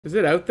Is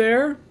it out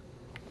there?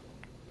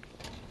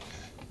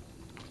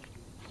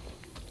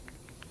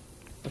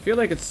 I feel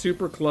like it's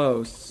super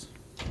close.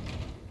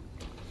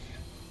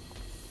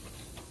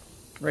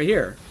 Right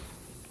here.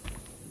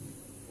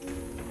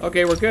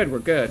 Okay, we're good, we're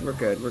good, we're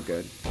good, we're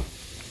good.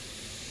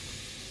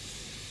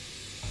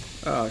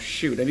 Oh,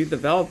 shoot, I need the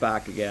valve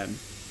back again.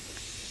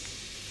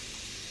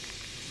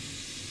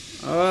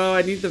 Oh,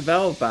 I need the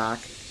valve back.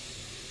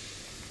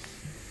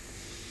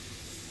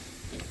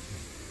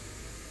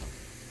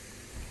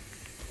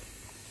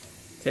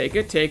 Take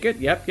it, take it.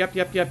 Yep, yep,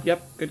 yep, yep,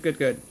 yep. Good, good,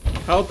 good.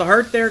 How's the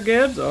heart there,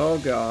 Gibbs? Oh,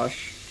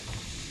 gosh.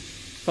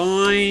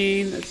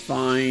 Fine, it's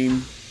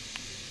fine.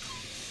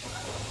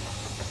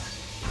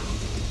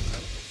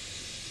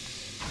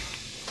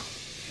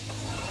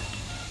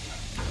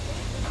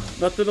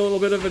 Left it a little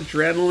bit of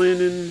adrenaline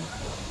and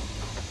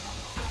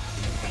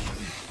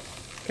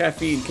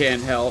caffeine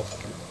can't help.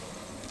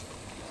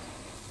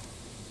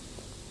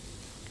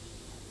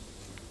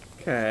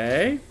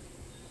 Okay.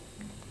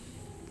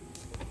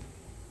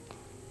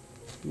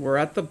 We're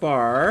at the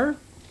bar.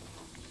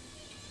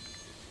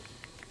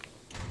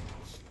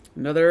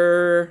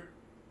 Another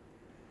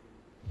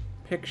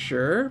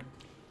picture.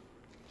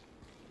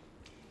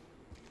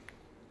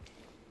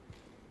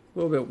 A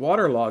little bit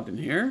waterlogged in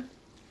here.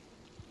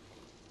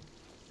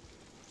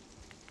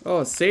 Oh,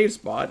 a save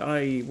spot.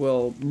 I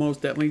will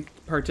most definitely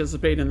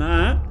participate in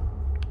that.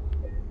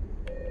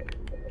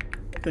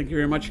 Thank you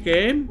very much,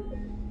 game.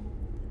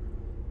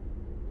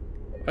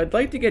 I'd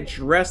like to get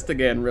dressed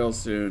again real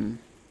soon.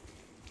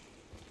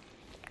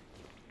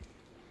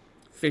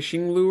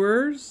 Fishing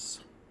lures.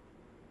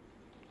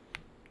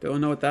 Don't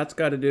know what that's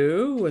got to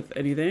do with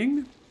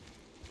anything.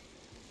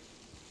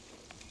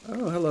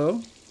 Oh,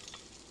 hello.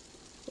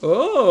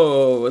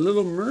 Oh, a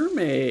little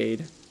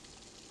mermaid.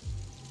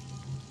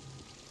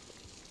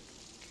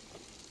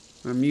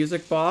 A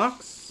music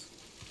box.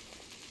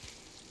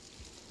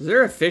 Is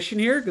there a fish in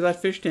here? Because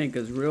that fish tank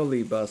is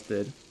really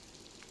busted.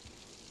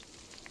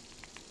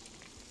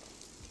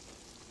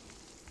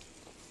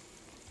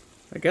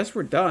 I guess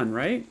we're done,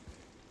 right?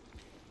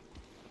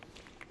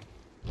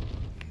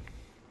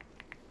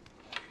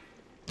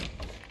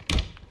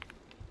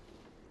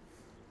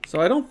 So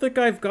I don't think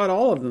I've got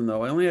all of them,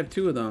 though. I only have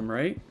 2 of them,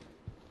 right?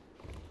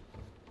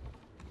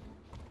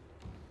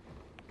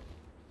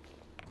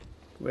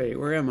 Wait,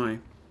 where am I?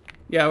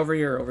 Yeah, over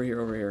here, over here,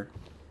 over here.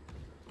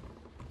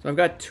 So I've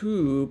got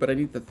 2, but I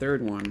need the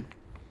 3rd one.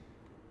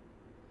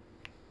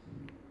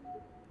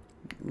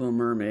 Little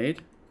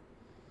Mermaid.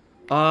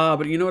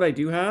 But you know what I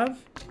do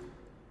have?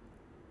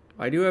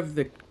 I do have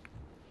the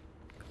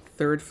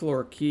 3rd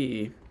floor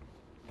key.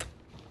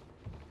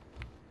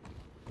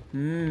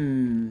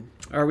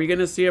 Are we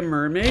gonna see a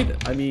mermaid?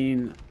 I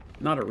mean,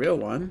 not a real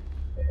one.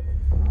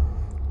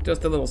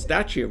 Just a little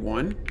statue of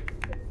one.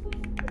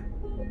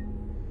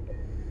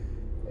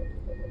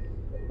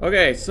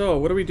 Okay, so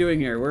what are we doing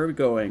here? Where are we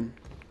going?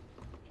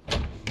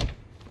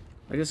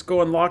 I just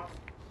go and lock...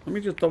 Let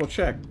me just double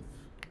check.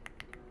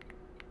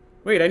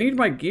 Wait, I need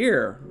my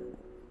gear.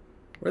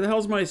 Where the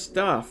hell's my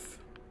stuff?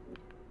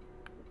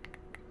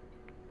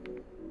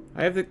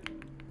 I have the...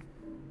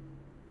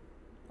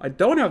 I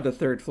don't have the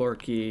 3rd floor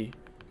key.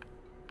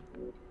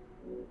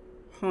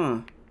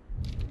 Huh.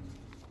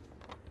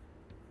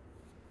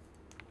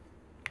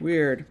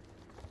 Weird.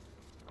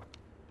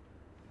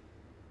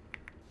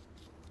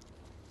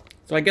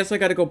 So I guess I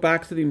gotta go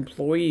back to the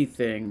employee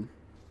thing.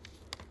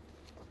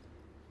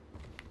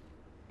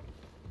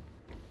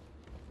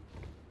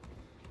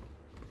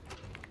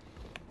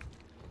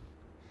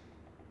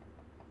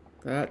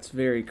 That's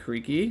very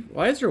creaky.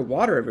 Why is there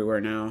water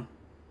everywhere now?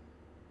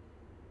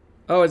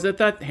 Oh, is it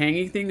that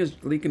hanging thing is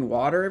leaking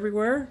water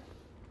everywhere?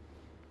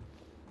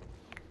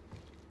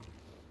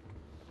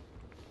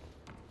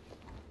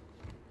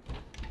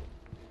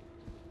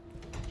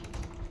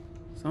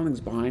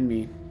 Something's behind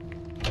me.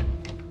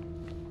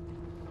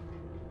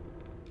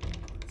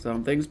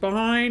 Something's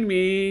behind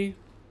me.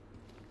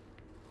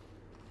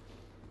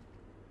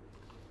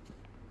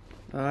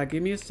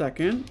 Give me a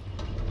second.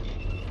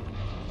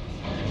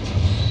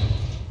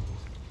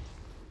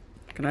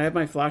 Can I have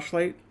my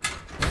flashlight?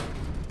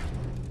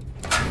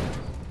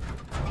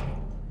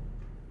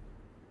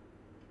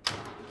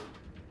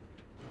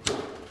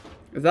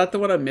 Is that the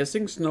one I'm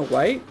missing? Snow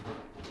White?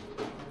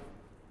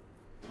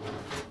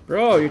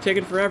 Bro, you're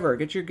taking forever.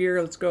 Get your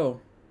gear, let's go.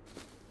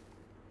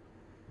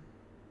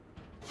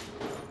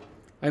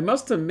 I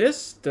must have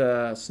missed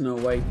Snow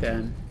White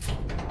then.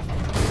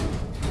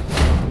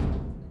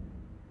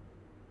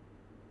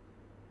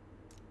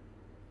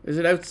 Is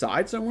it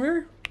outside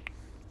somewhere?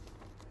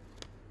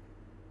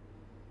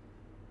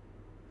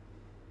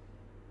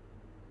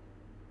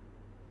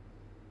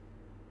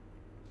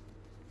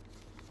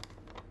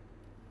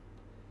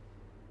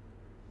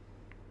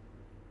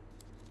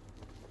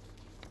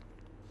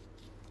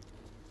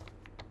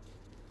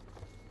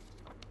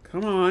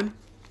 Come on.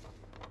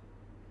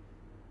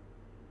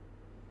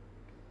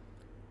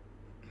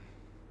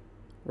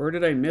 Where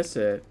did I miss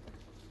it?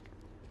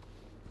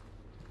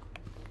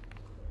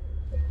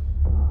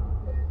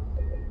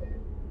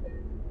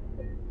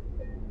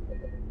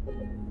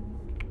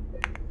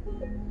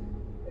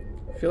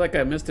 feel like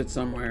I missed it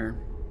somewhere.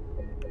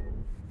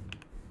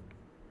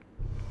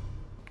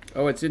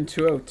 Oh, it's in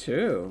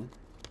 202.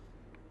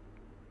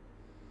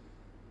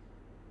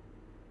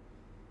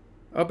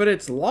 Oh, but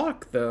it's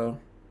locked, though.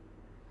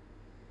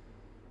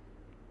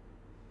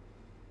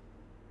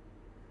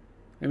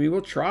 I mean,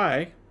 we'll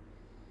try.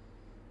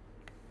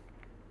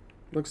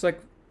 Looks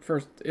like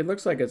first. It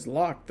looks like it's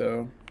locked,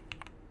 though.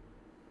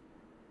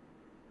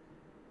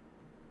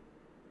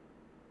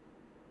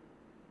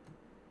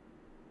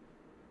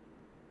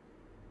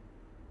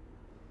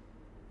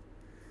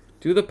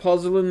 Do the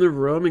puzzle in the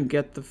room and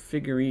get the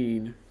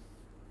figurine.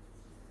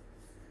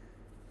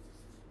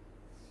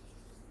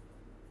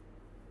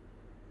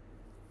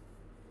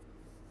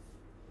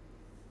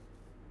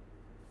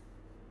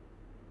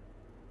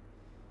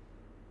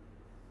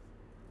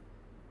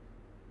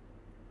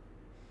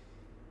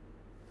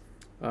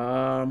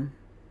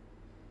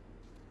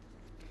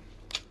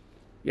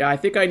 Yeah, I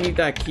think I need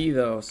that key,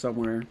 though,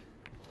 somewhere.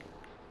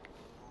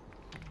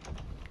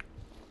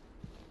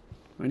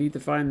 I need to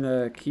find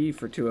the key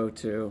for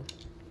 202.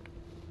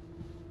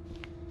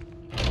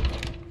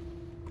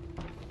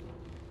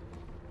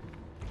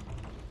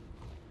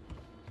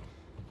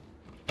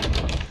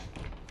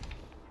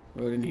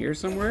 Oh, in here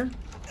somewhere?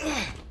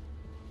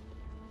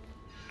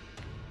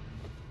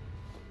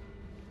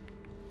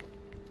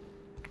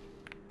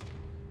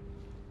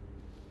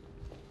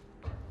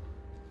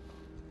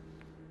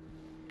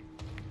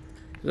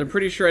 I'm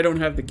pretty sure I don't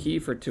have the key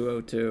for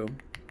 202.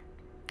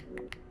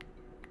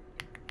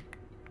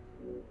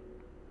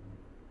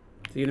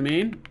 See what I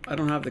mean? I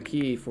don't have the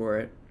key for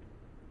it.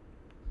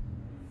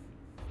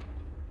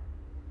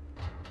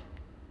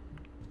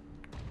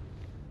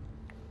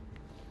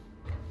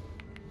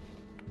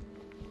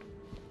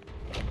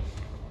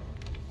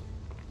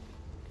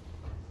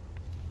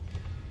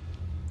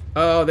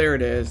 Oh, there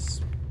it is.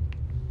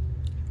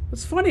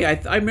 It's funny, I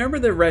remember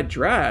the red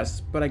dress,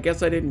 but I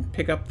guess I didn't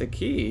pick up the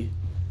key.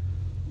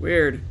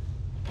 Weird.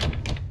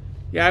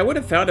 Yeah, I would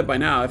have found it by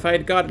now. If I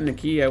had gotten the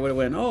key, I would have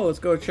went, oh, let's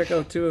go check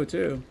out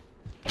 202.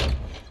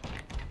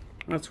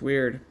 That's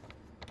weird.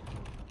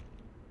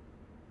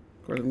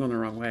 Of course, I'm going the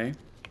wrong way.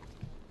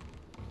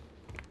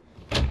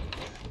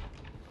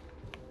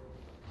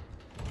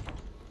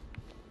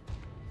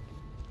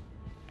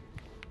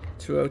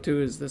 .202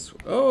 is this.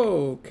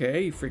 Oh,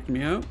 okay. You freaked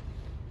me out.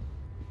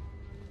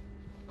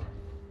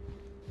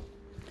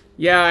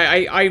 Yeah,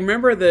 I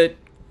remember that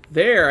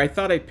there. I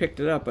thought I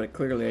picked it up, but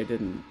clearly I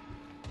didn't.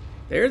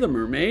 There's the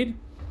mermaid.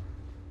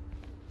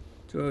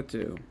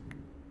 202.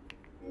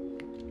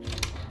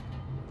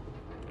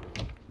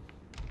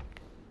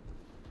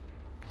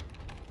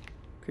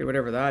 Okay,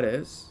 whatever that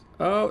is.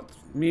 Oh, it's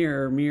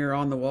mirror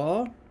on the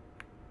wall.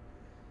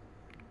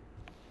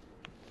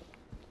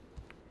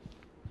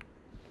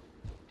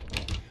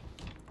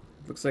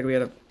 Looks like we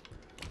had a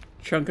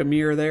chunk of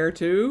mirror there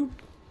too.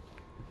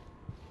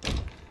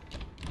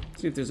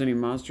 See if there's any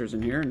monsters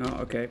in here. No,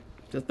 okay.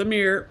 Just the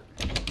mirror.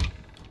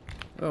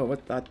 Oh,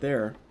 what's that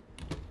there?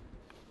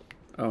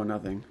 Oh,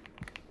 nothing.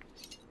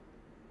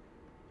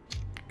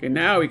 Okay,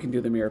 now we can do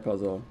the mirror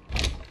puzzle.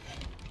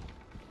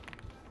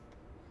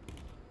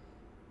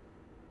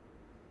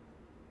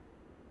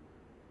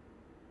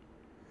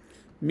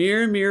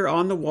 Mirror, mirror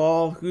on the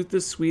wall, who's the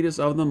sweetest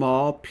of them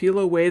all? Peel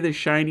away the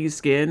shiny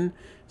skin,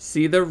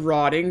 see the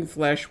rotting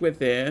flesh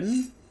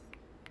within.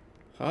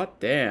 Hot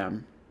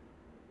damn.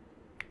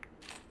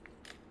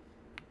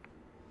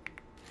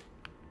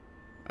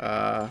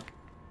 I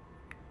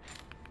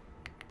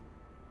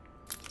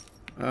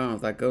don't know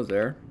if that goes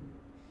there.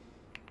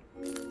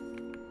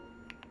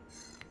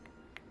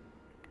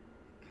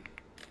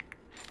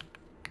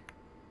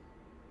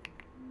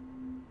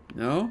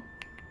 No?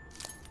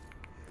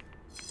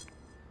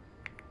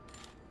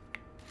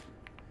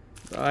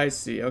 I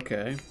see,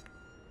 okay.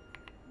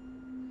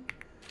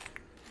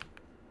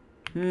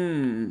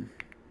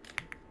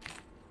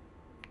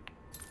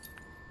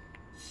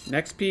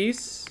 Next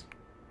piece.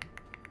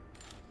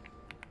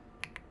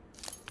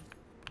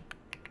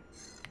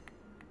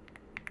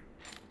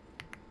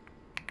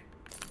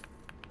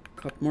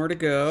 Couple more to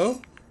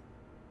go.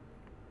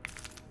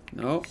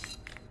 Nope.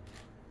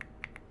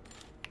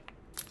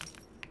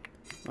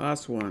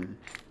 Last one.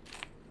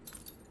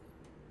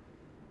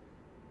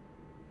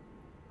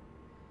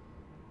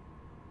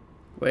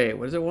 Wait,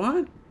 what does it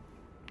want?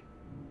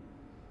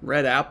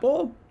 Red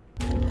apple?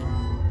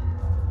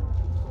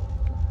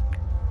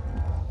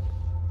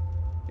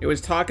 It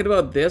was talking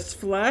about this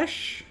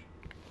flesh?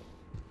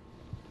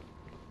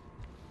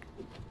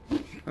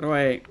 How do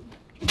I...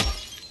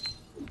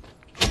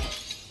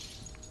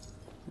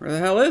 Where the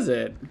hell is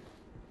it?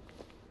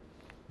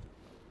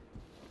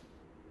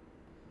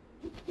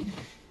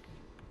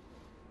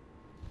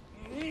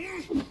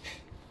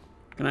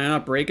 Can I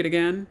not break it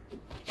again?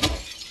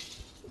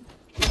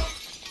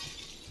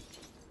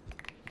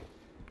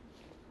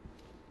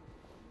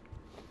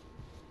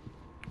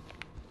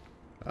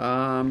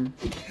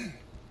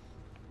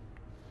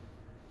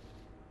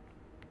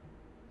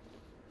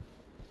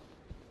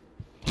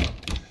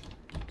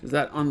 Does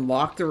that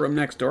unlock the room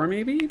next door,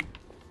 maybe?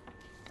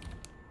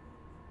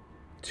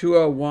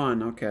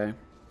 201, okay.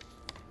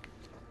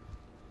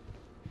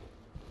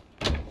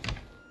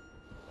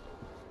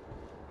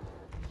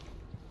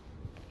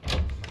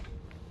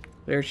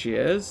 There she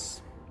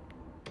is.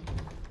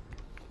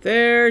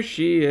 There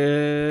she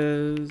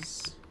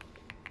is.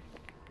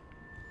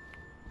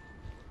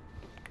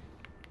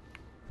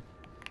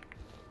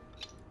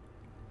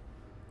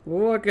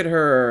 Look at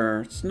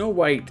her. Snow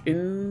White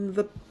in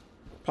the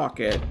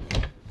pocket.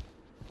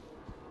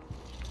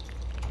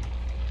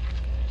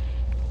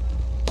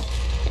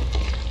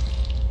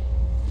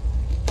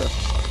 The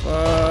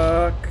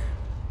fuck?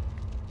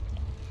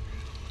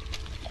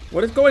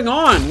 What is going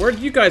on? Where did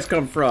you guys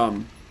come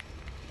from?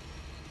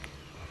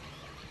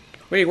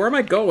 Wait, where am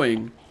I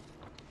going?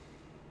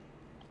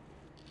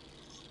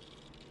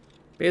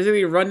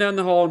 Basically, run down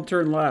the hall and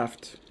turn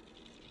left.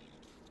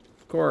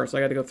 Of course, I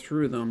gotta go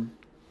through them.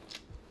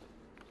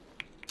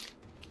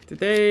 Did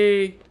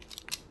they...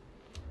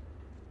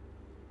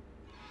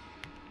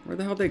 Where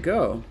the hell did they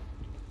go?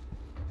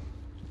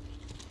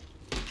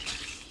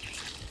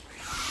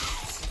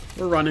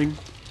 We're running.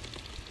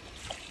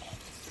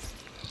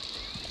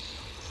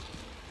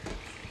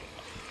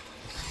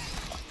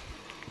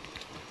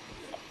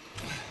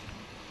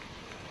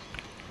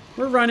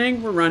 We're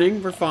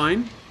running, we're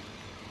fine.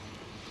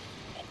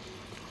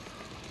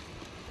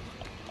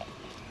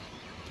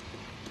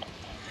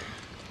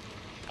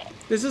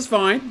 This is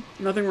fine.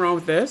 Nothing wrong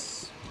with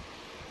this.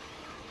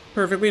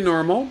 Perfectly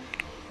normal.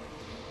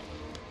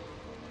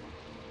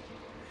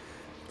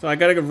 So I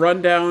gotta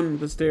run down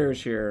the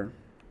stairs here.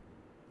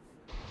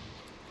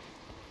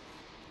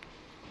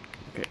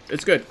 Okay,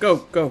 it's good. Go,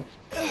 go.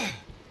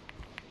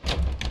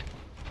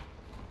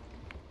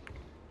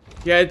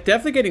 Yeah, it's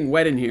definitely getting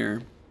wet in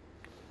here.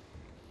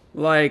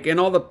 Like, and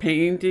all the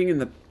painting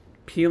and the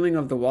peeling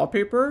of the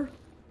wallpaper.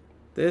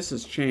 This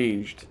has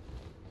changed.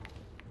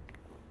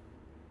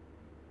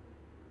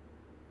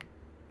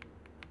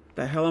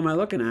 The hell am I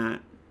looking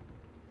at?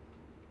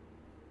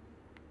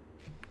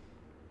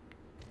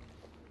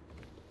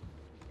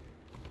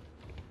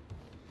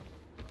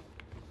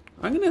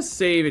 I'm gonna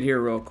save it here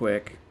real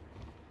quick.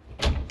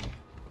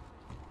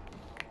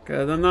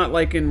 Because I'm not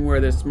liking where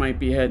this might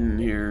be heading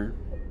here.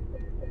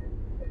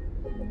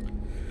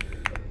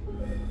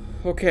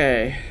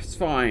 Okay, it's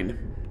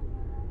fine.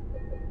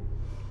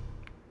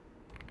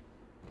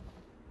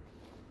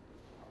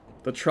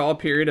 The trial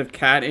period of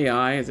Cat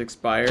AI has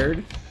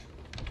expired.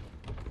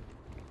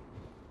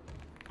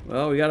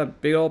 Well, we got a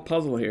big old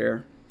puzzle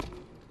here.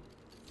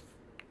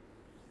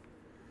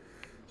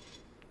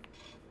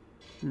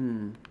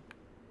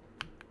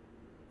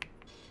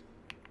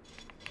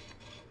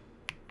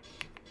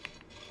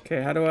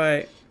 Okay, how do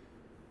I...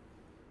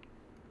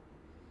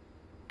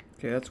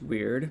 Okay, that's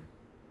weird.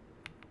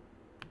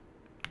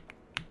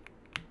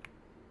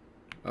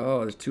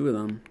 Oh, there's two of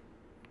them.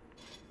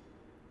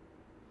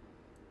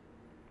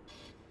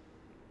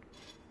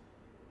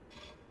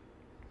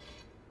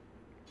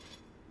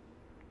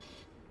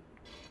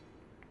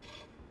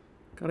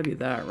 Gotta be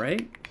that,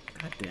 right?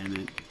 God damn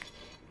it.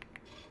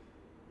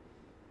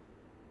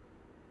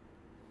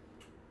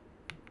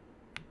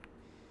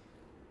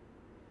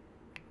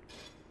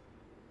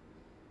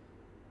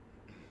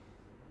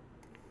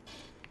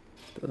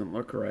 Doesn't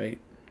look right.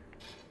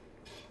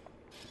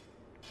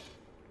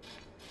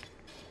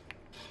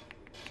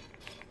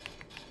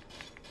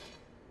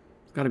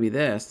 It's gotta be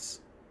this.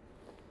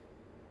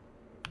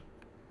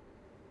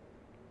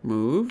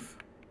 Move.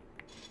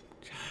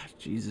 God,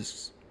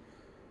 Jesus.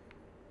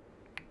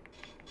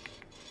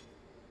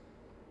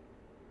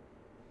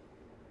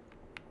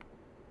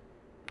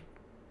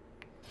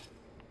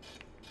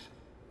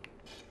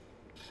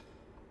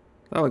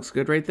 That looks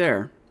good right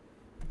there.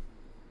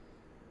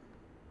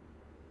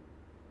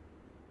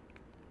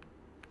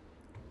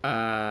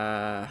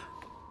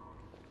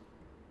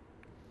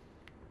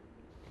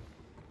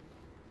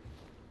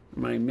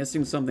 Am I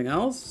missing something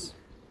else?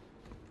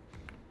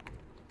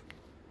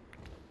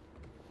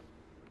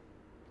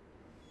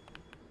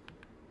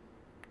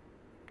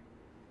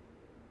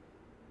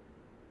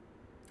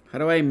 How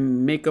do I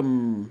make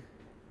them...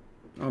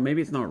 Oh,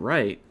 maybe it's not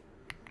right.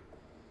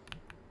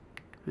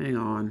 Hang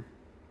on.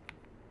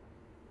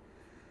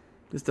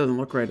 This doesn't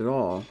look right at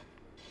all.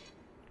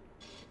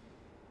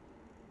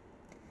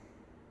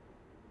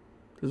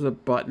 There's a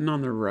button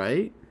on the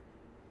right.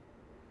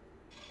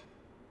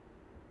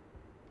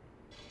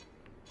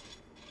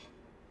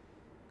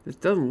 This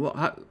doesn't look...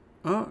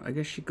 Oh, I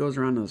guess she goes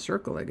around in a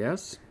circle, I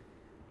guess.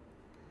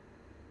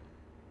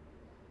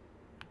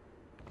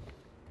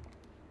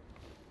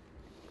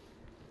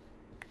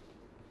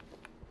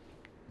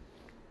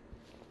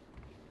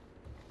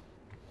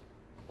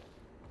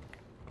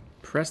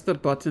 Press the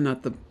button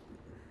at the...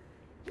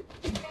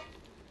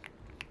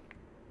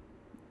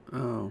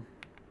 Oh.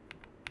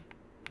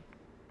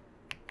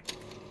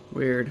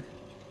 Weird.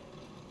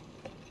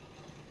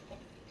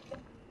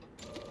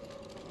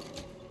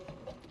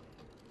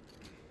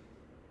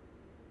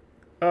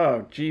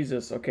 Oh,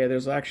 Jesus. Okay,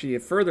 there's actually a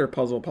further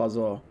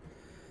puzzle.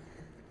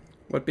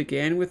 What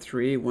began with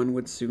 3, one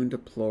would soon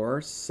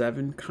deplore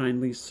 7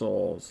 kindly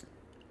souls.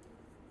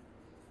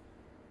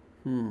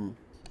 Hmm.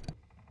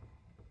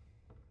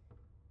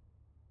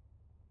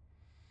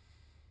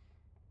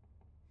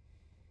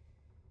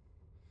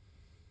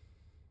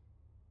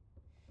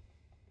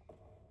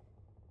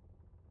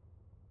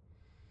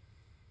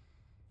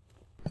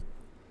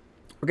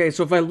 Okay,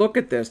 so if I look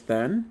at this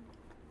then,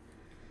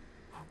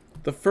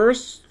 the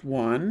first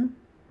one,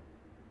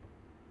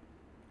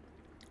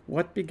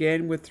 what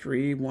began with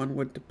 3, one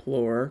would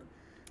deplore,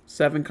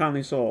 7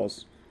 kindly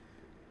souls.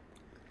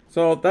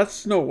 So that's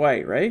Snow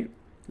White, right?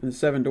 And the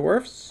 7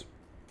 dwarfs.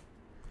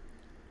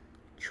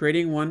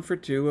 Trading 1 for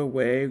 2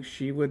 away,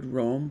 she would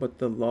roam, but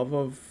the love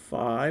of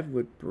 5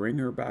 would bring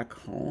her back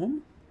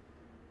home?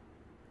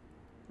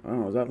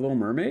 Oh, is that Little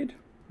Mermaid?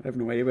 I have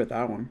no idea about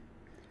that one.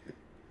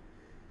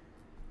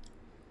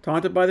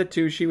 Taunted by the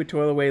 2, she would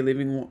toil away,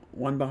 leaving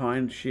 1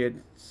 behind. She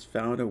had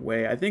found a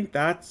way. I think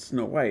that's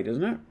Snow White,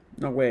 isn't it?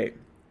 No, wait.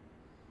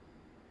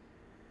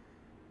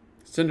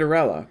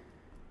 Cinderella.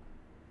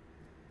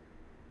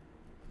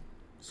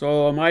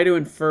 So am I to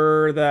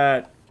infer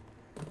that...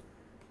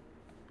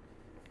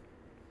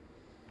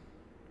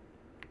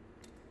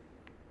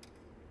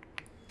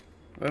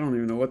 I don't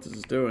even know what this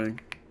is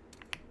doing.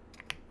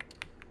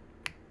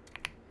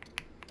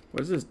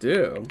 What does this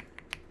do?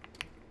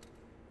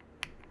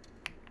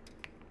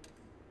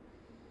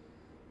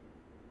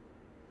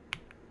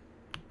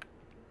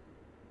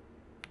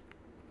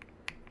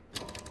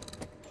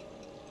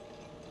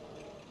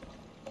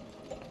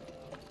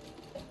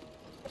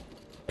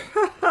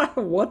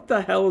 What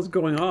the hell is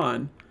going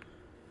on?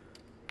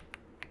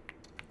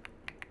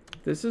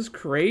 This is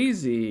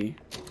crazy.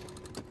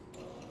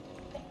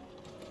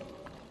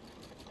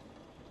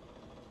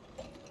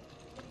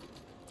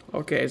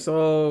 Okay,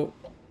 so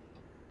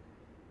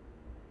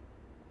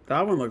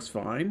that one looks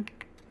fine.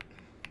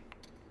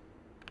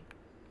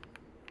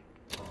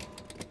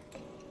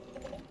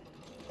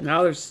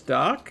 Now they're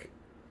stuck?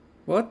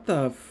 What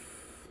the f...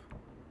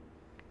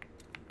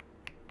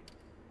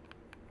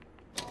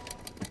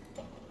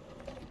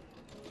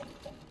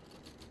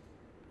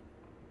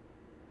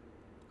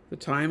 The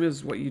time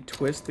is what you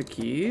twist the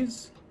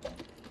keys?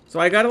 So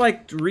I gotta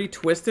like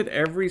retwist it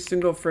every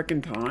single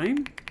frickin'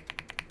 time?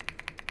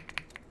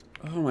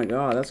 Oh my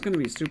god, that's gonna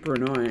be super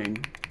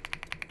annoying.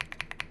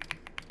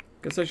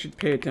 Guess I should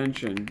pay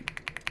attention.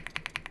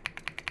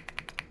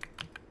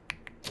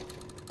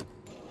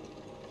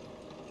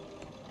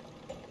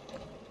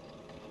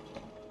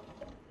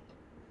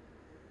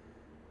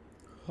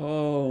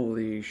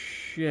 Holy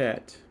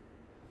shit.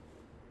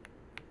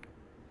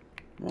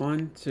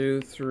 1,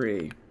 2,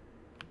 3.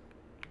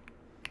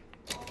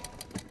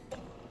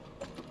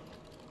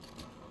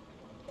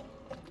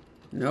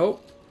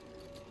 Nope.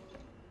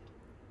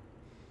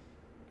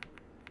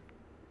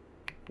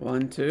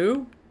 1,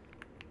 2.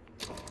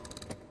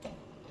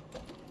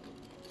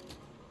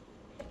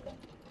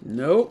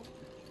 Nope.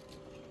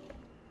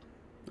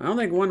 I don't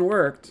think 1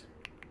 worked.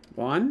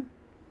 1.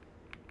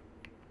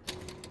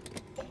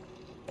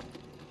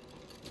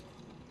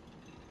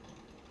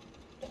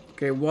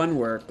 Okay, 1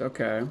 worked.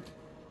 Okay.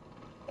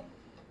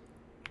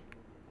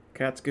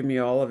 Cat's give me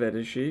all of it,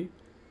 is she?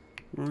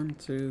 1,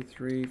 2,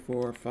 3,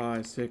 4,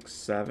 5, 6,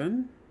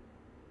 7.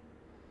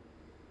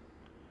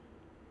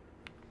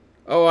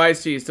 Oh, I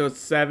see. So it's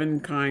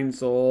 7 kind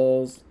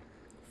souls.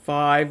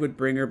 5 would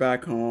bring her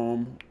back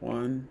home.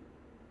 1,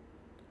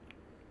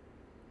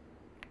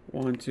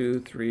 2,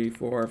 3,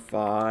 4,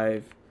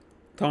 5.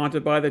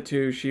 Taunted by the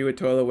 2, she would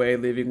toil away,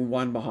 leaving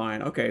 1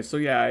 behind. Okay, so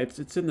yeah,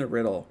 it's in the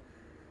riddle.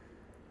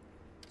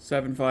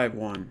 7, 5,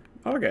 1.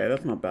 Okay,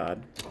 that's not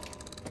bad.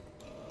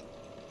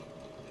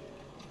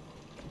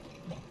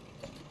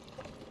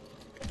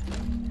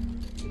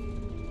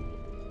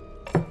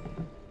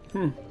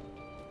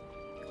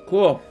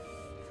 Cool.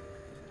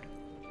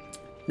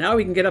 Now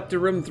we can get up to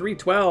room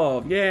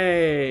 312.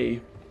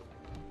 Yay!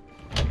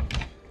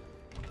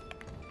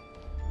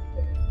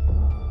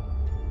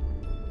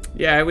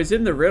 Yeah, I was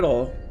in the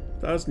riddle.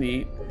 That was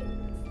neat.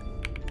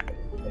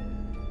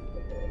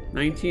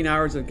 19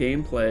 hours of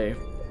gameplay.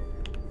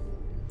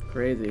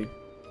 Crazy.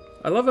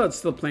 I love how it's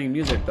still playing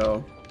music,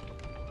 though.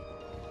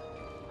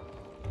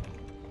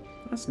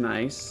 That's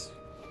nice.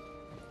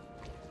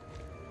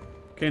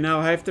 Okay, now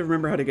I have to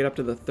remember how to get up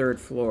to the 3rd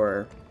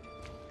floor.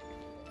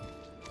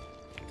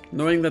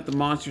 Knowing that the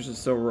monsters are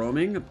still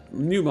roaming.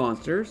 New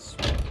monsters.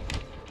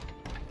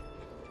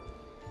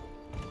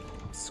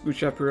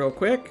 Scooch up real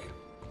quick.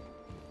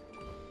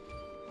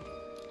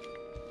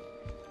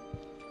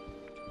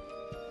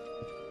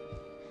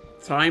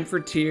 Time for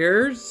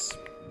tears.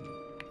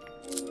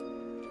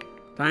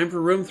 Time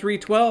for room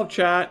 312,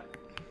 chat.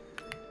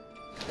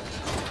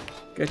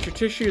 Get your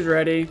tissues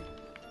ready.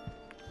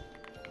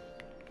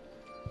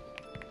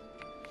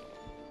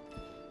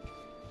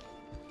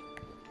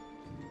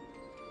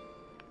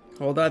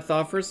 Hold that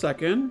thought for a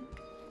second.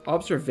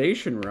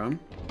 Observation room.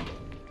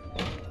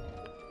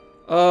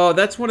 Oh,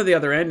 that's one of the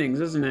other endings,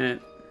 isn't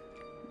it?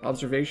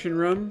 Observation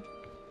room.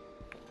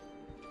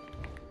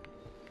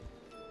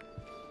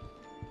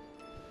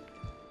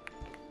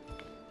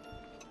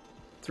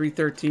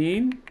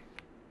 $313.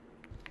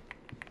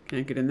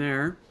 Can't get in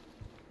there.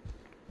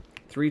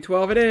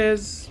 312 it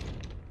is.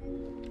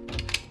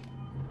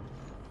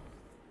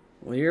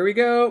 Well, here we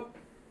go.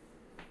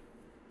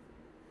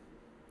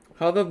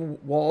 How the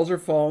walls are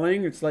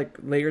falling. It's like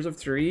layers of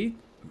 3.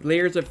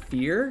 Layers of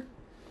fear.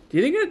 Do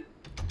you think it...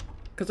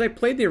 Because I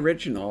played the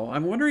original.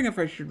 I'm wondering if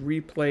I should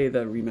replay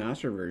the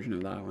remastered version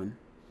of that one.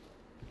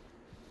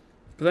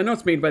 Because I know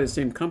it's made by the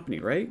same company,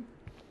 right?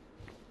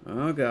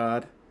 Oh,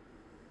 God.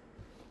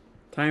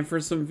 Time for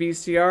some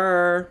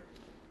VCR.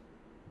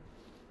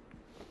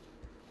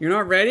 You're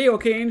not ready?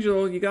 Okay,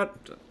 Angel. You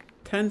got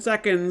 10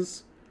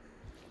 seconds.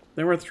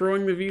 Then we're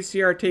throwing the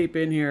VCR tape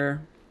in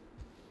here.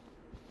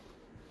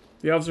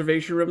 The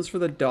observation rooms for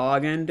the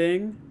dog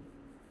ending.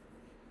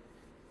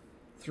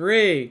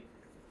 3,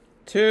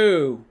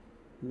 2,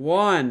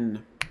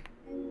 1.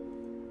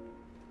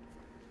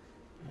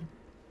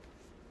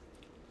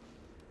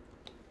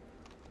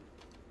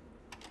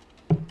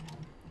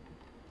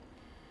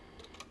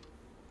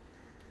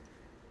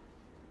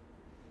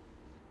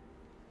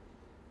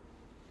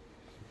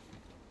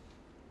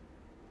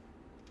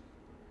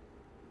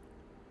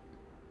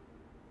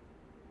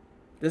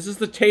 This is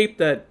the tape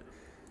that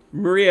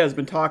Maria has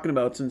been talking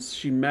about since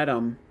she met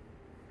him.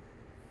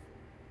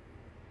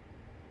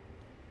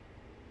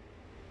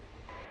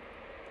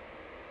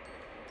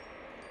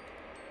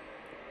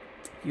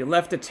 You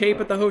left a tape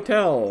at the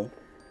hotel.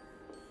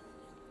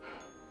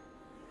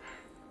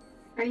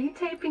 Are you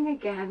taping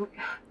again?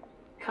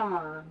 Come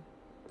on.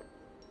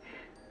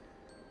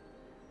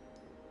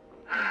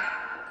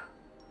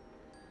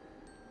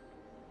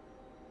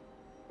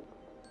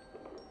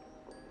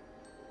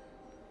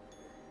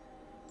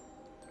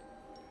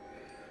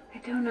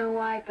 I don't know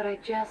why, but I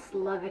just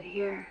love it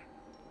here.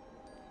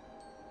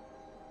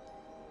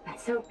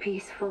 It's so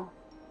peaceful.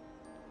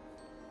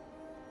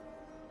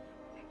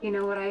 You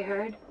know what I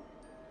heard?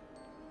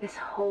 This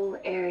whole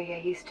area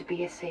used to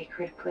be a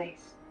sacred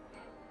place.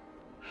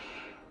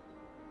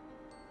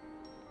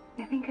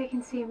 I think I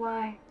can see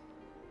why.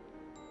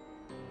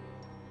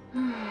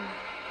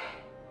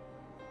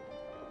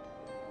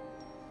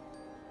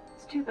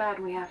 It's too bad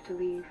we have to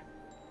leave.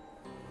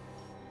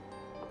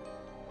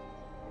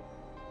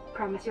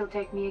 Promise you'll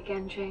take me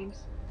again, James?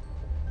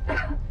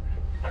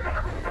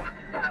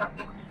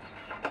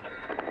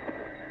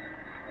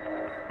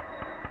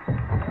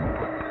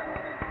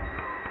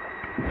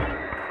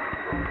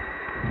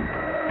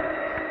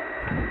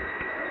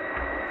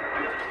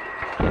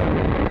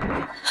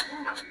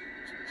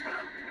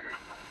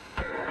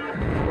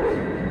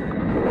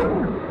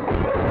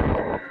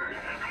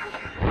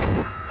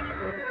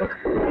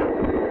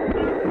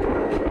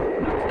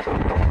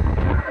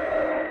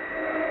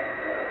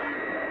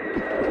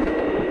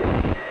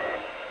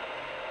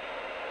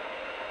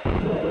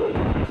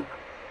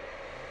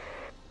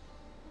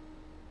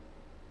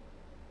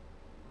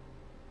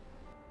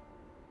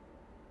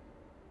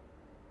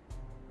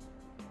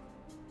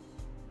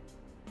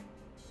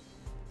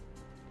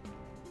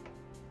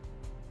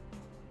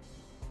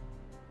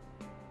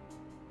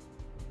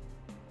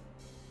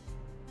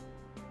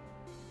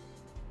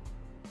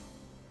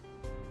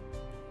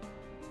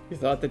 You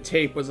thought the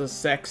tape was a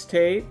sex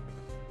tape?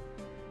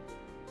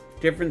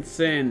 Different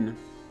sin.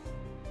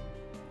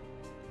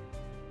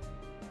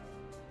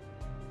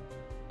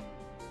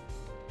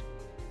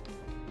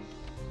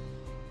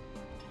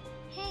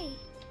 Hey,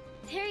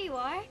 there you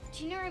are.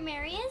 Do you know where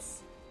Mary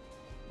is?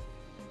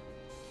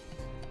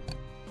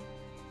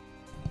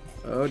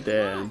 Oh,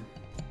 damn.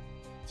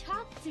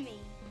 Talk to me.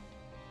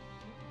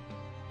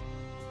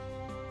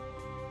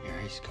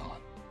 Mary's gone.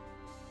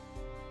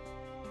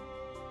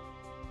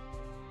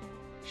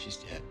 She's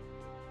dead.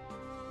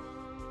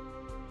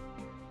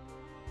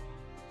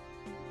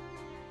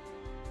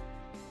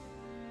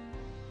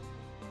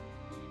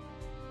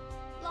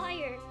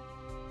 Liar.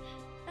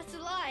 That's a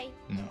lie.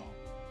 No.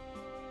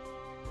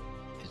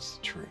 It's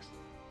the truth.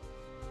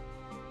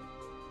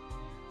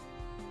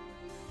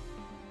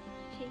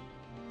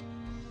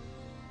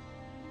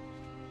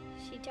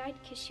 She died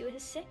because she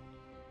was sick?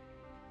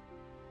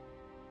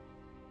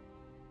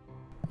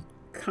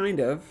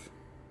 Kind of.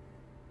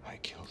 I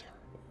killed her.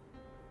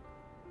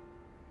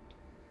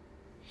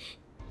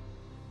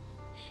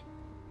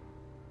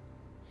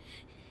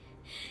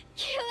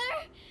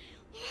 Killer?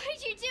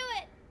 Why'd you do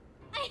it?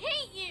 I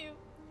hate you.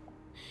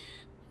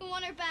 I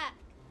want her back.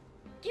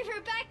 Give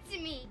her back to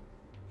me.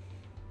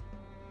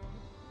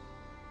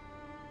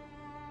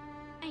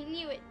 I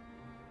knew it.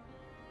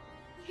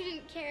 You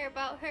didn't care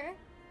about her.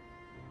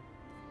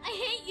 I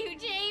hate you,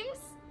 James.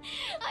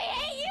 I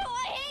hate you.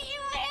 I hate you.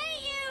 I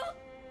hate you.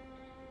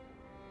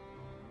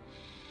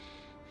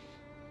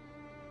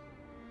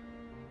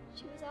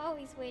 She was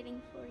always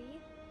waiting for you.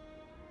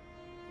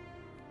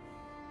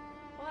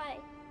 Why?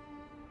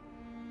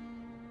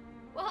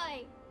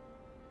 Why?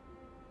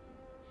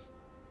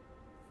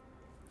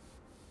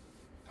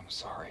 I'm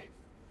sorry.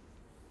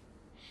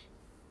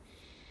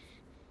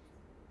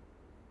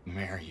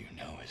 Mary, you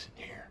know, isn't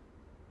here.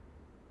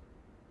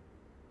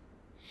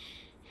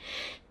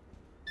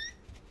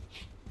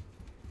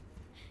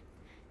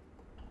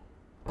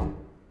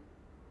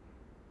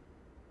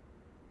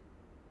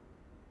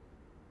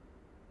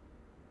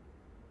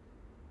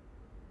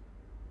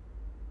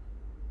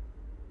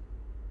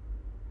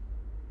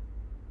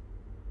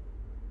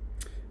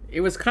 It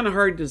was kind of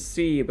hard to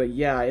see, but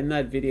yeah, in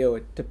that video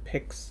it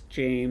depicts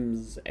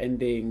James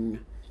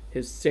ending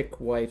his sick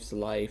wife's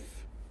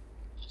life.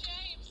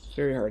 It's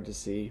very hard to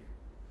see.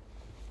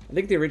 I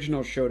think the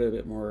original showed it a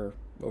bit more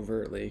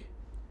overtly.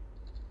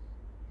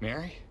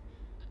 Mary?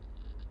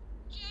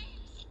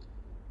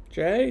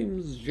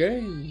 James. I'm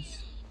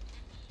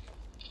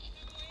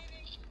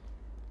waiting.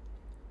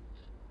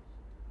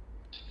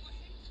 I'm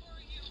waiting for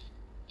you.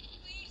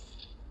 Please,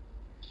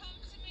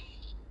 come to me.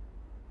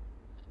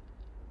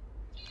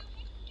 Do you hear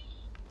me?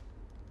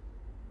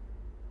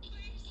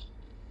 Please,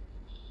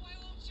 why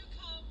won't you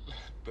come?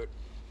 But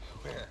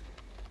where?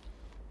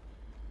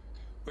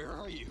 Where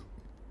are you?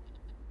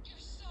 You're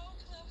so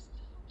close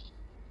now.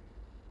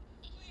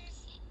 Please,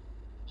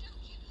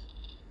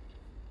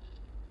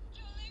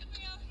 don't leave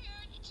me out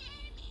here,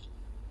 James.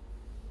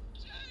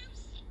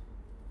 James.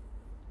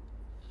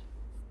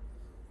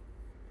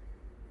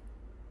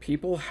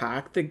 People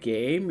hacked the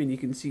game and you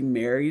can see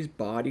Mary's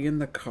body in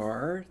the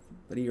car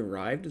that he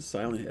arrived at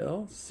Silent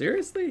Hill?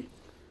 Seriously?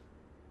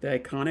 The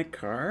iconic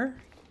car?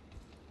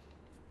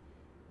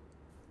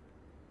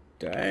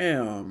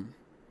 Damn.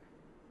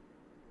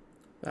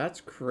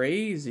 That's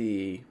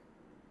crazy.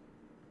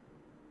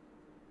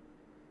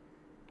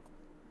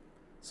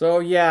 So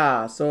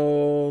yeah,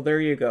 so there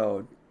you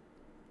go.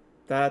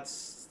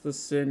 That's the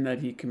sin that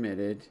he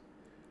committed.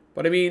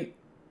 But I mean,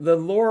 the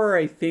lore,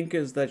 I think,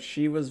 is that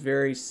she was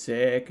very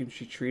sick and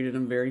she treated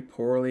him very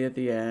poorly at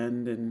the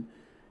end and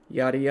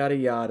yada, yada,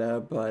 yada.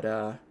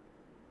 But,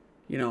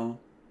 you know,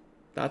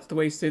 that's the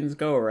way sins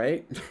go,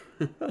 right?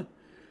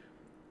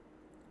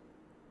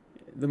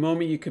 The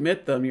moment you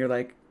commit them, you're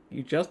like,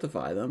 you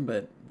justify them,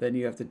 but then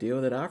you have to deal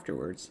with it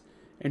afterwards.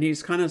 And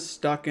he's kind of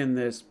stuck in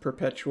this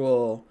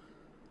perpetual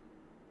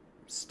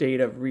state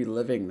of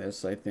reliving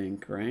this, I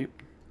think, right?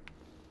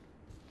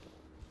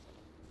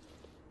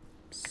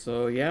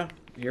 So, yeah.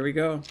 Here we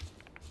go.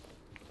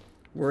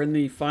 We're in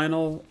the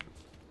final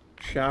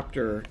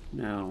chapter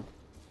now.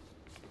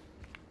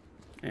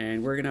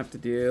 And we're going to have to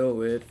deal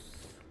with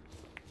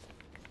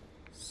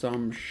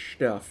some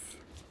stuff.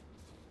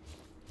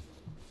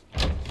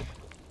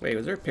 Wait,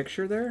 was there a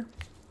picture there?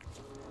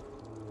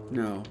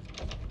 No.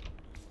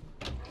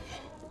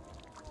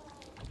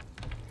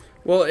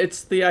 Well,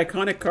 it's the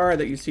iconic car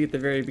that you see at the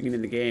very beginning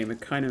of the game.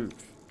 It kind of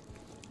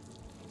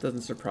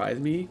doesn't surprise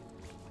me.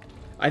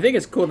 I think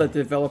it's cool that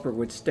the developer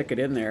would stick it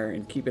in there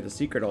and keep it a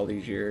secret all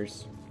these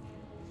years.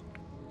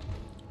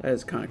 That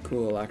is kind of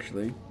cool,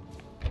 actually.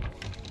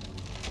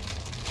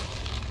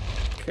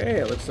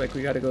 Okay, it looks like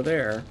we got to go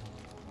there.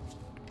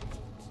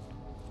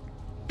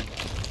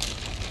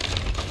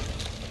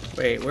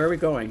 Wait, where are we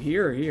going?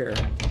 Here or here?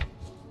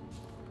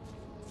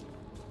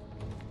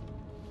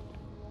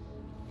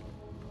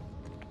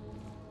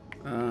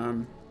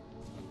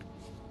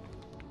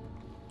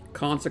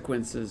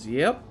 Consequences,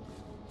 yep.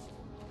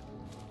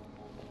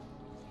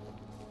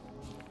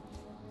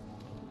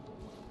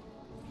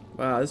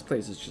 Wow, this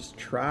place is just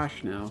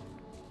trash now.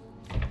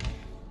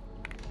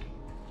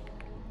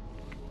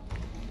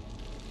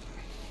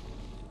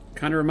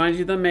 Kind of reminds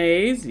you of the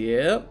maze,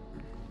 yep.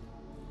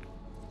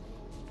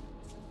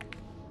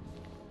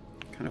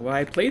 Kind of why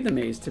I played the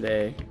maze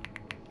today.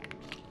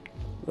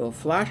 A little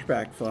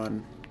flashback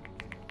fun.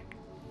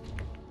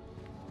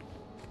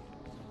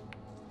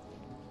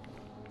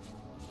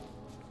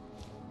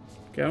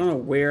 Okay, I don't know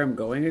where I'm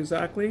going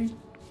exactly.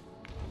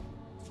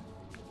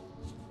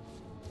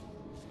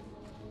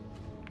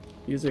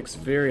 Music's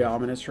very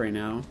ominous right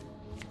now.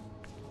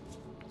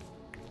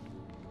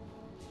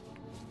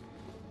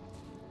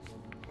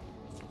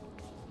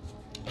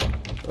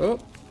 Oh.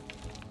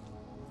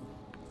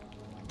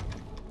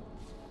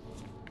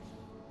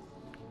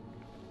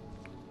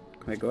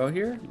 Can I go out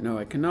here? No,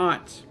 I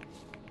cannot.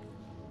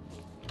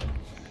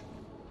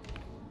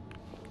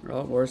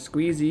 Oh, more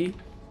squeezy.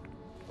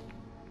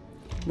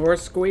 More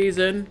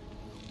squeezing.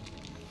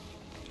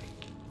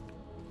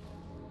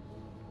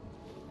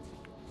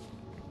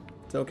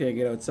 It's okay to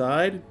get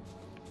outside.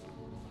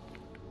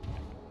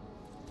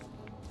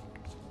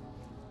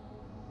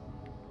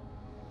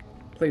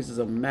 Place is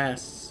a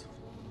mess.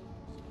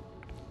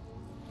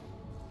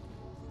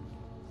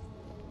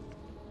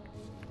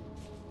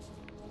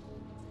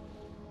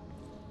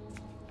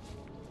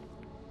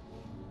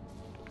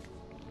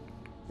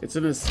 It's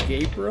an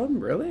escape room?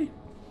 Really?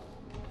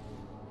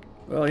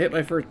 Well, I hit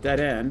my first dead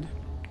end.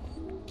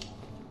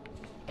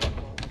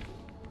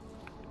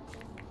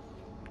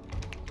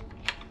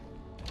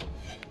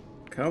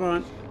 Come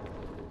on.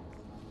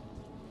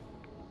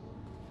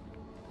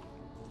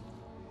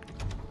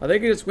 I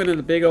think I just went in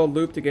the big old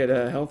loop to get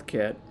a health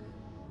kit.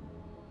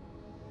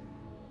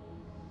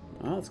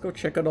 Well, let's go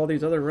check out all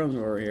these other rooms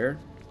over here.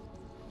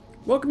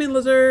 Welcome in,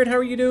 Lizard. How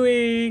are you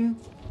doing?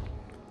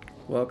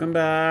 Welcome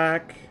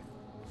back.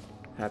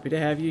 Happy to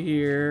have you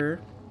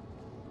here.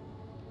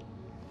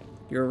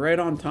 You're right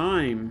on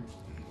time.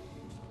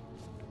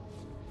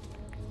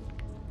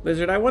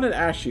 Lizard, I wanted to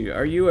ask you,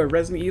 are you a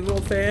Resident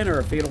Evil fan or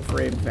a Fatal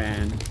Frame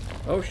fan?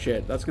 Oh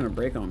shit, that's gonna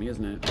break on me,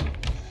 isn't it?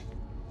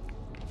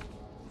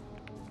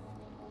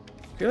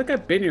 feel like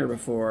I've been here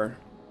before.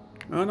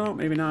 Oh no,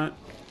 maybe not.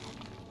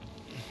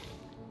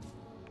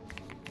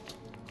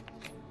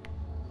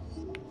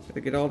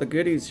 Gotta get all the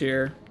goodies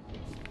here.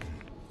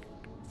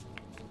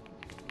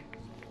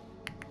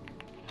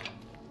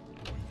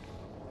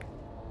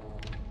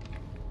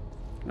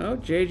 Oh,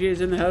 JJ's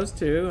in the house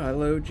too.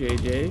 Hello,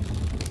 JJ.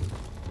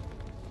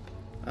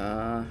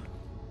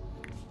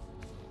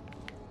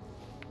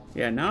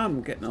 Yeah, now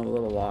I'm getting a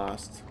little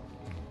lost.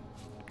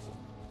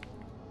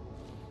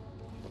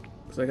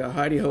 Looks like a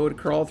hidey ho to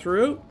crawl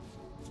through.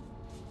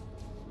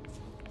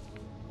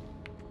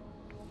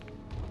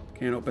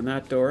 Can't open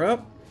that door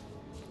up.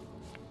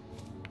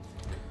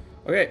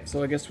 Okay,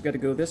 so I guess we got to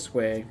go this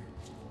way.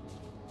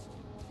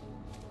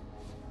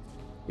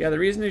 Yeah, the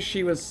reason is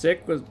she was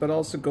sick, but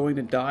also going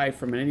to die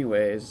from it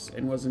anyways,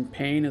 and was in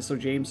pain, and so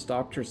James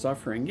stopped her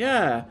suffering.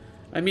 Yeah,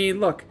 I mean,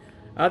 look,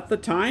 at the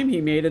time he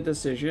made a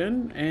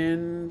decision,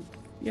 and,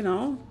 you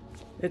know,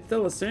 it's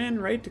still a sin,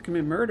 right, to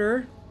commit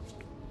murder.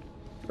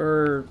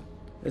 Or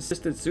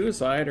assisted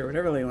suicide, or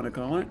whatever they want to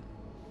call it.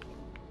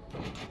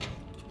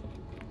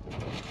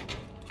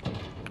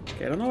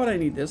 Okay, I don't know what I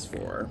need this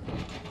for.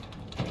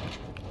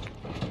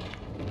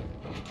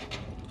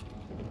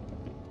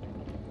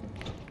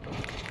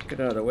 Get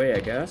out of the way,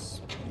 I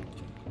guess.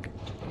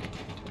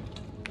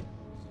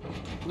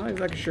 I'm not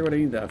exactly sure what I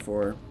need that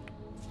for.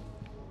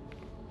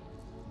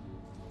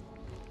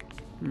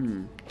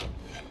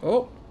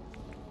 Oh!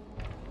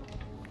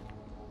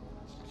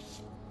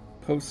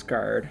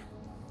 Postcard.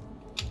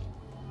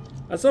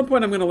 At some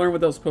point I'm going to learn what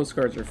those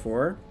postcards are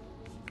for.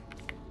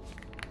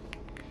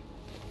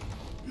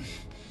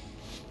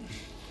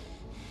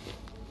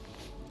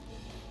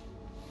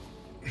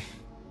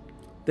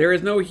 There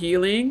is no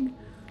healing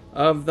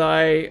of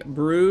thy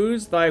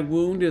bruise, thy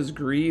wound is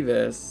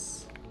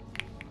grievous.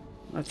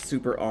 That's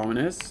super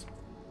ominous.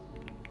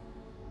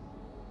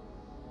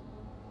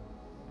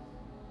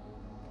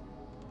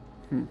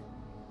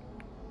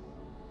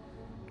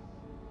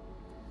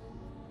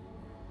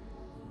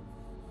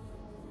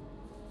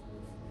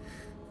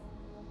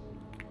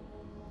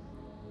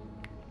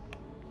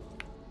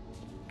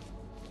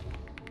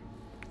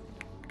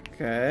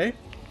 Okay.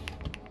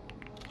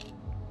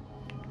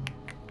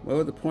 What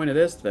was the point of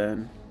this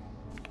then?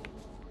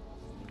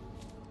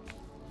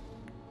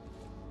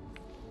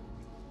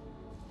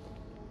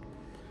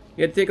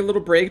 You had to take a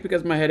little break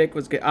because my headache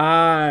was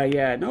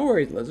yeah, no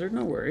worries, Lizard,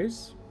 no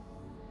worries.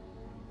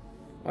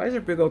 Why is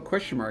there a big old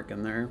question mark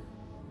in there?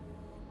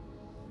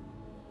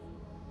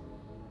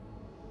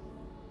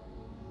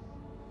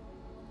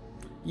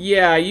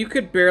 Yeah, you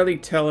could barely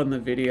tell in the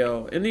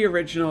video. In the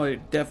original,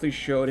 it definitely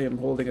showed him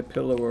holding a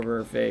pillow over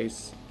her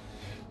face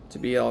to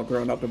be all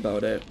grown up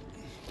about it.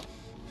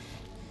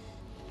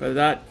 But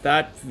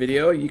that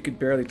video, you could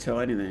barely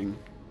tell anything.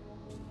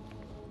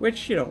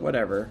 Which, you know,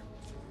 whatever.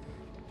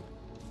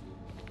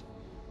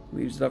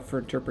 Leaves it up for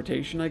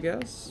interpretation, I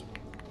guess.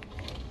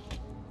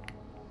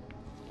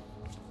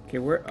 Okay,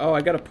 where... Oh,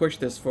 I gotta push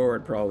this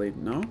forward, probably.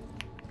 No?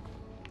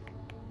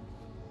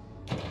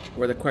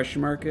 Where the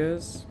question mark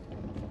is?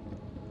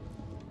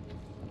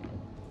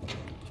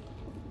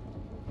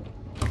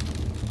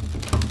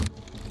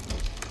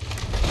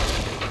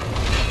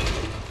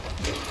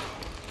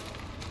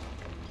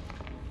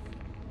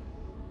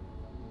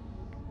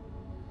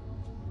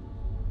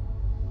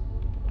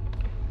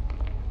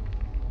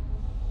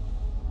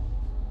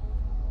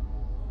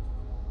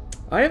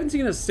 I haven't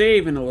seen a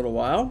save in a little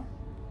while.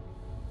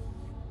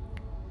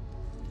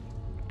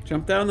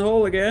 Jump down the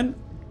hole again.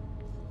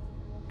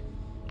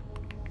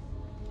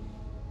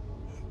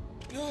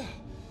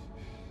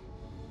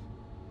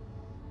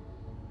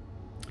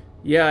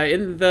 Yeah,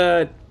 in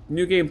the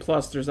New Game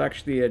Plus, there's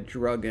actually a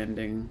drug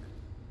ending.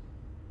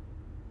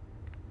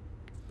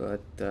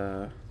 But,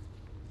 I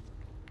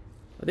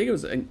think it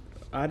was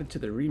added to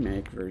the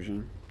remake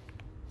version.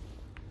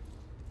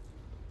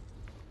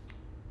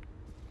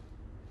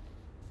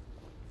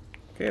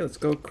 Okay, let's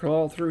go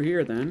crawl through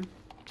here then.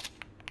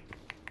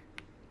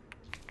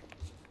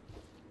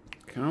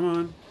 Come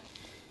on.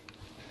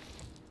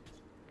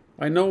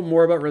 I know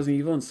more about Resident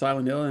Evil and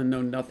Silent Hill and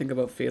know nothing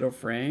about Fatal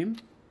Frame.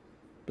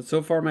 But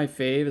so far my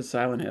fave is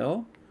Silent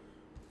Hill.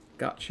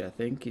 Gotcha,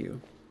 thank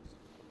you.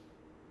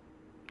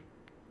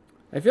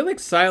 I feel like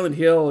Silent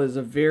Hill is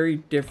a very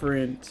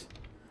different...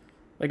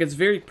 Like, it's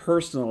very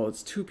personal.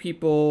 It's two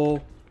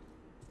people...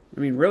 I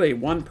mean, really,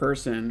 one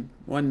person.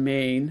 One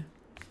main...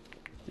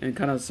 And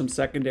kind of some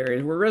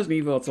secondaries. Where Resident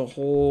Evil, it's a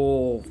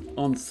whole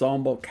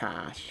ensemble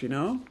cast, you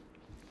know?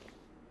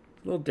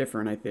 A little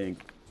different, I think.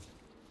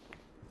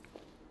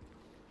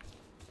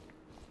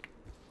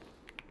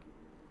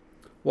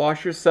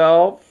 Wash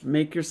yourself.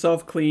 Make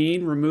yourself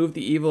clean. Remove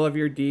the evil of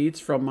your deeds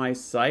from my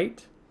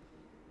sight.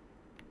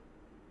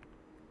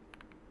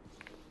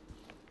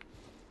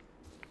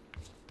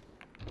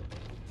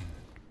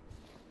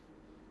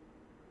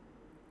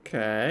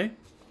 Okay.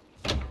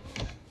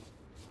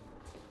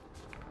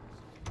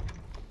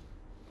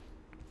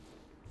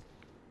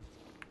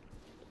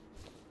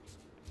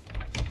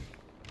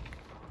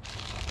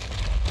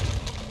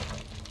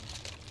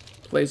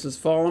 place is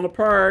falling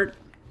apart.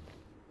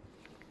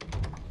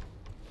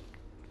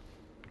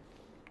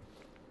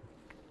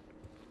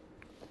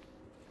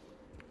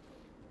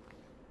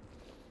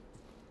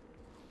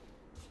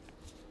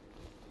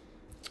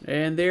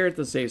 And there's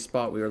the safe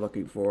spot we were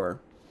looking for.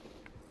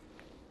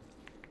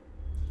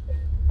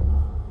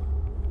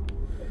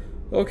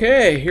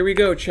 Okay, here we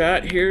go,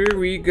 chat. Here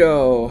we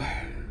go.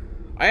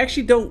 I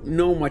actually don't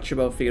know much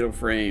about Fatal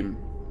Frame.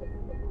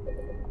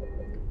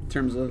 In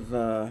terms of,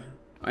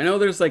 I know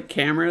there's like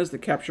cameras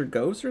that capture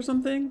ghosts or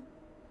something.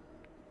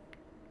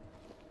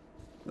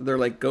 They're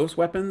like ghost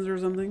weapons or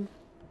something.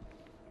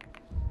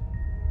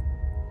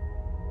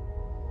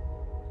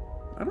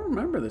 I don't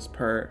remember this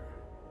part.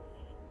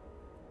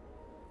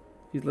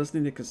 He's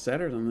listening to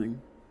cassette or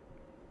something.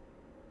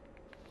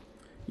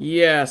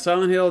 Yeah,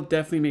 Silent Hill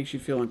definitely makes you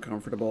feel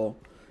uncomfortable.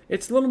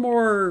 It's a little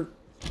more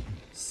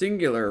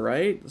singular,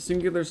 right?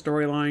 Singular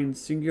storyline,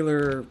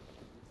 singular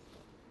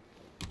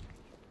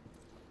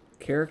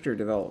character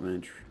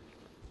development.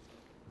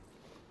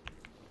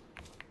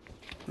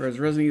 Whereas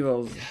Resident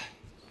Evil's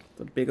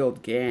the big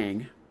old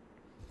gang.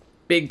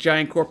 Big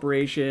giant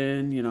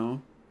corporation, you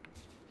know.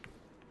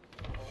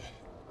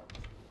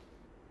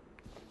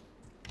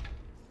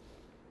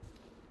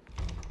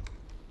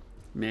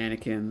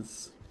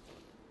 Mannequins.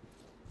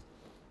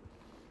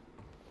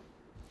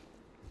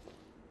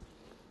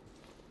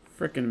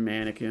 Frickin'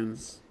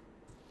 mannequins.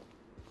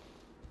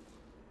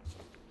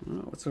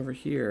 Oh, what's over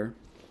here?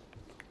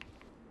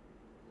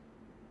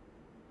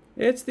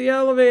 It's the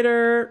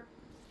elevator!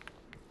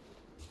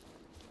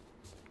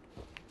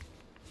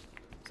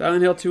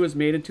 Silent Hill 2 was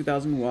made in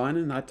 2001,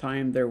 and that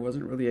time there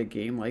wasn't really a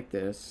game like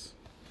this.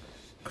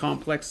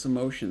 Complex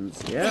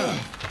emotions, yeah.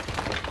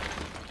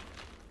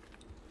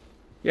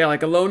 Yeah,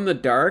 like Alone in the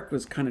Dark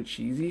was kind of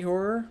cheesy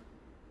horror.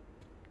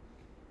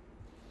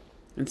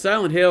 And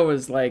Silent Hill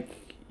was like,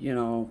 you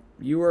know,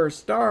 you were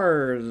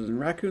stars and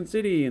Raccoon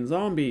City and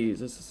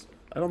zombies.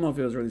 I don't know if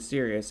it was really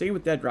serious. Same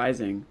with Dead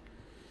Rising.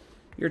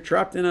 You're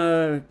trapped in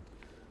a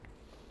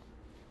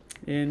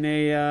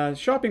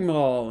shopping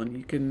mall and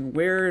you can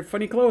wear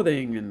funny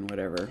clothing and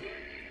whatever.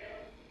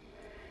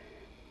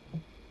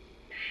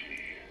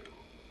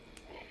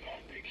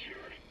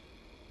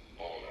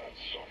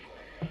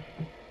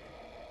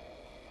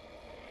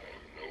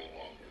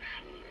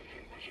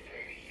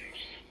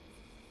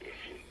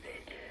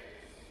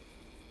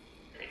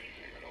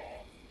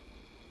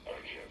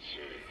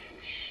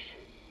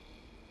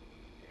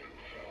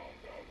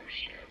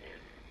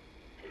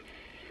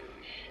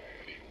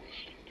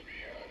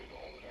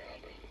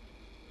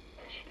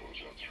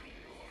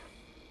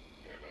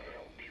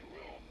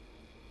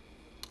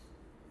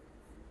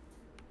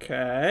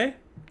 Okay.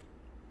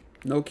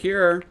 No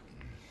cure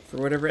for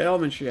whatever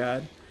ailment she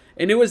had.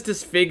 And it was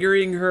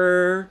disfiguring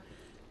her.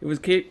 It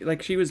was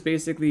like she was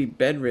basically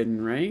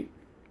bedridden, right?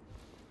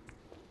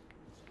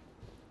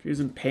 She was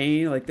in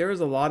pain. Like there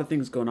was a lot of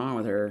things going on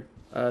with her.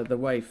 The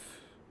wife.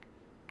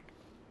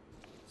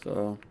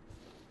 So.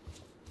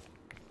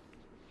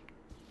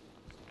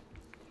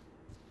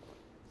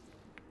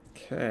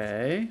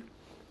 Okay.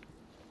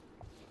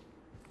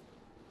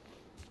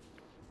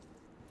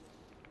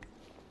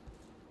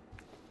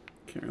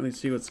 Can't really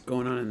see what's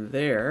going on in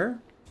there.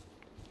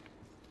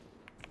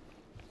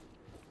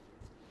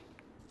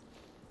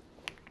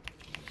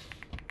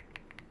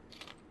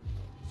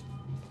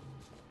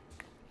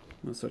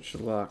 No such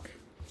luck.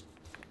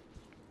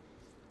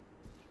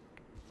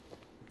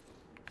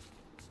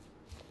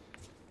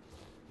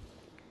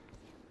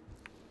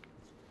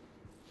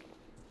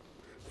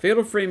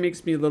 Fatal Frame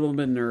makes me a little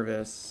bit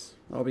nervous.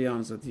 I'll be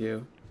honest with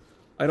you.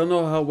 I don't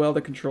know how well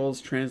the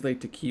controls translate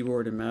to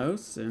keyboard and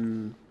mouse,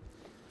 and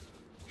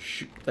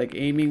like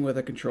aiming with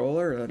a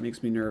controller, that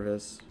makes me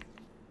nervous.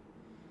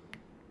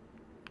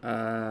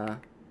 Where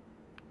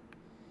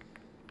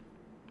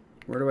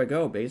do I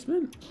go?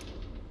 Basement?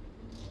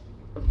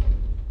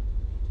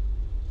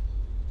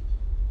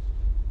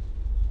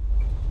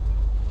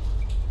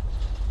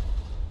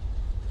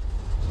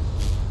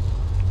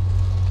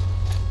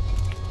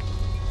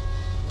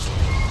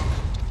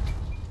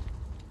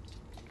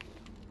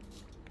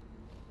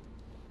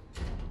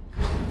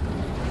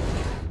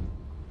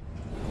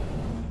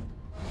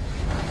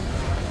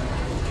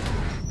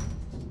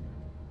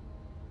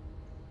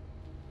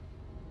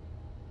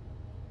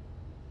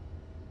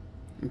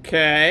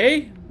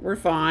 Okay, we're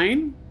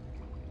fine.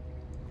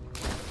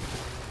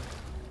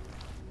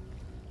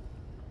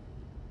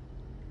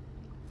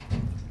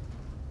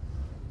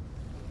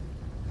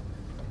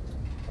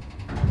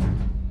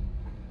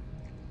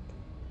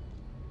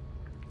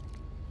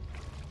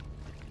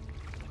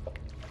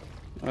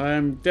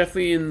 I'm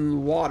definitely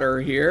in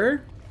water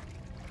here.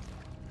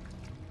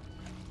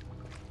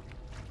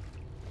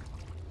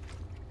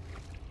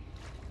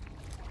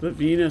 The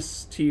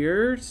Venus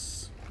Tears.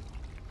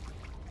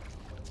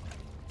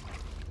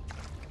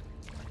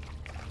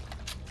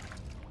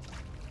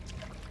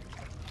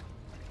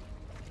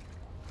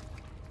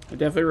 I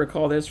definitely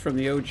recall this from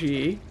the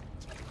OG.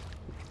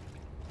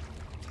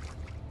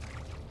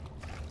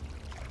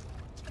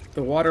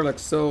 The water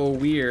looks so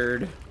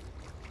weird.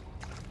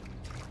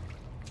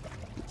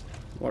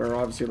 Water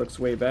obviously looks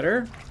way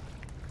better.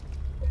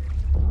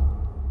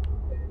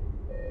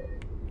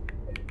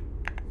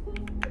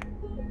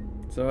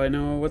 So I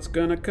know what's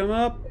gonna come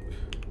up.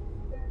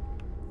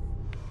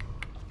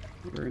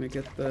 We're gonna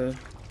get the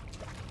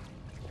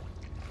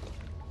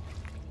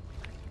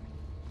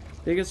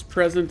biggest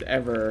present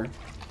ever.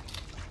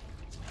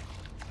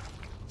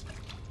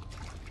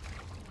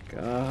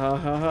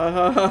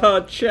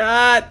 God,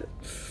 chat!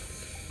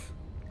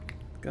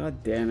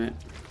 God damn it.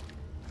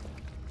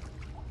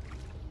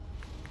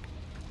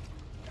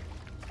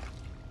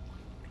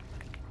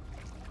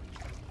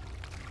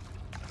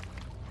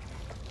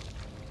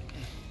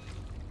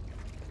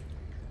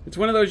 It's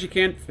one of those you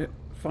can't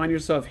find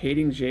yourself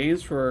hating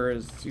James for,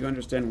 as you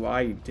understand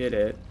why he did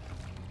it.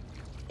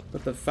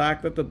 But the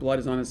fact that the blood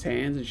is on his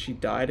hands and she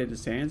died at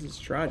his hands is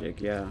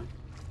tragic, yeah.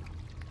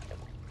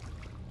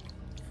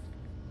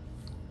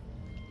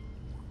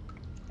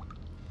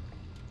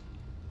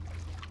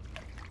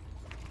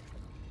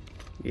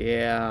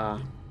 Yeah.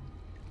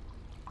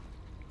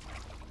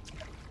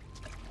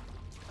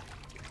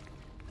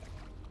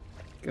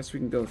 Guess we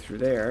can go through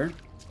there.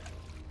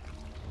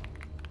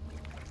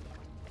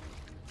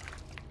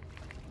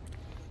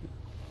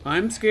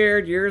 I'm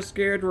scared, you're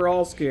scared, we're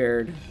all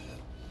scared.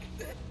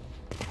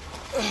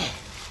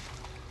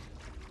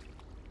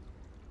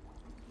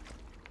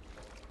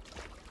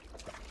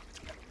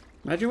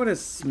 Imagine what it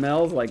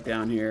smells like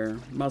down here.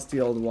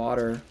 Musty old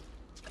water.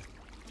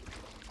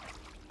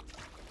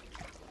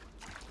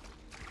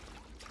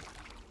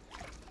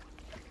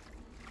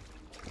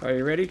 Are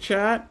you ready,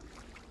 chat?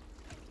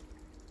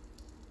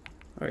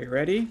 Are you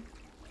ready?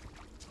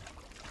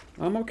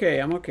 I'm okay,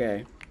 I'm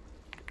okay.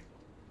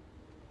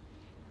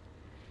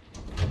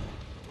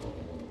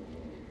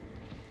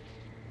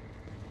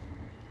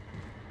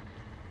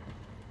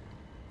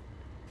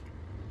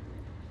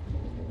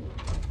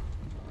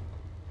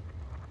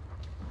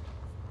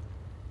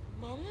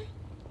 Mama?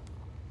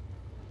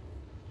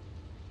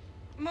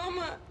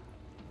 Mama!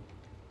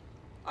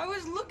 I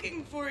was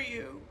looking for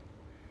you.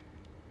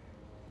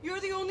 You're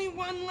the only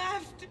one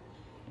left.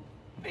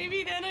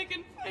 Maybe then I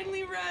can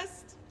finally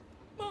rest.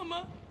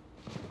 Mama.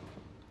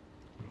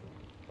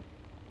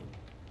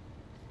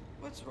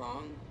 What's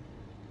wrong?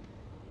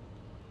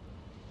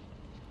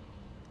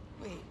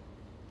 Wait.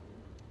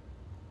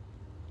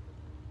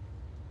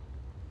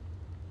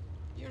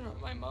 You're not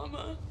my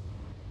mama.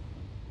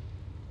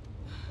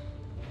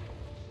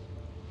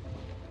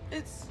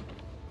 It's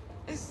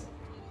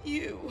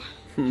you.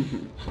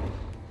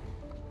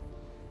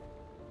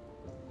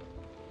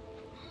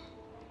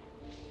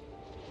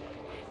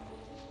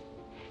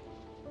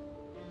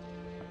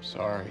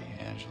 Sorry,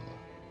 Angela.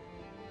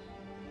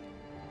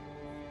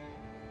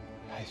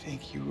 I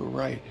think you were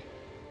right.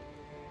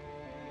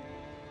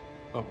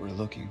 What we're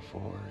looking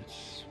for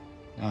is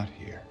not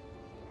here.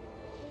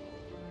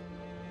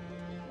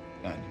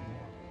 Not anymore.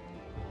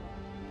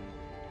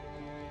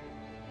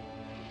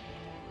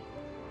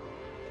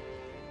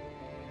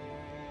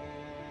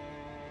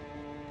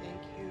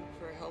 Thank you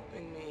for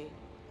helping me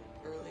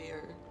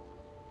earlier.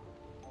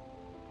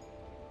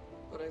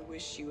 But I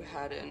wish you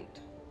hadn't.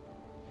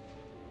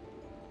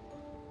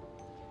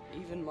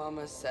 Even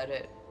Mama said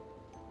it.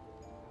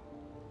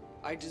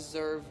 I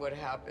deserve what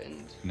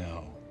happened.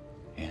 No,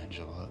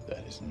 Angela,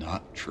 that is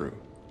not true.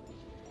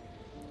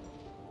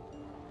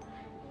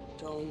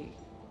 Don't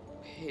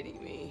pity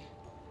me.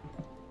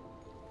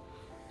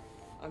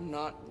 I'm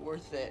not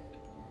worth it.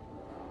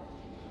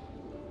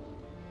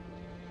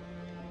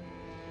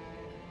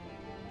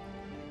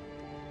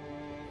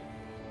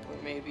 Or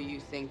maybe you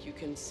think you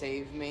can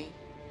save me?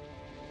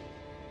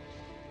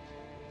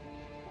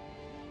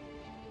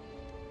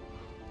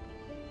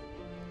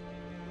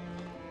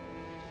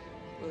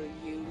 Will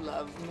you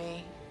love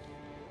me?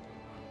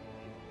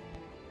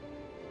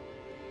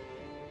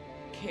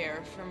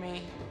 Care for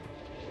me?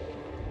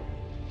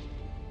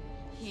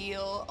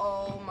 Heal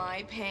all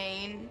my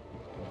pain?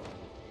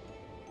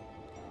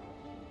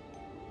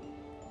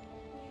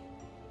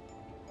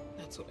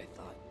 That's what I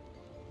thought.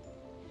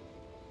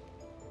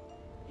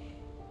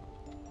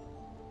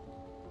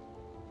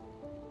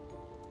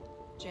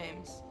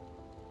 James.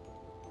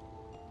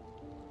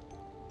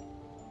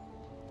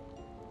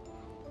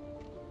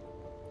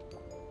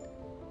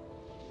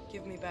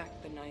 Give me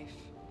back the knife.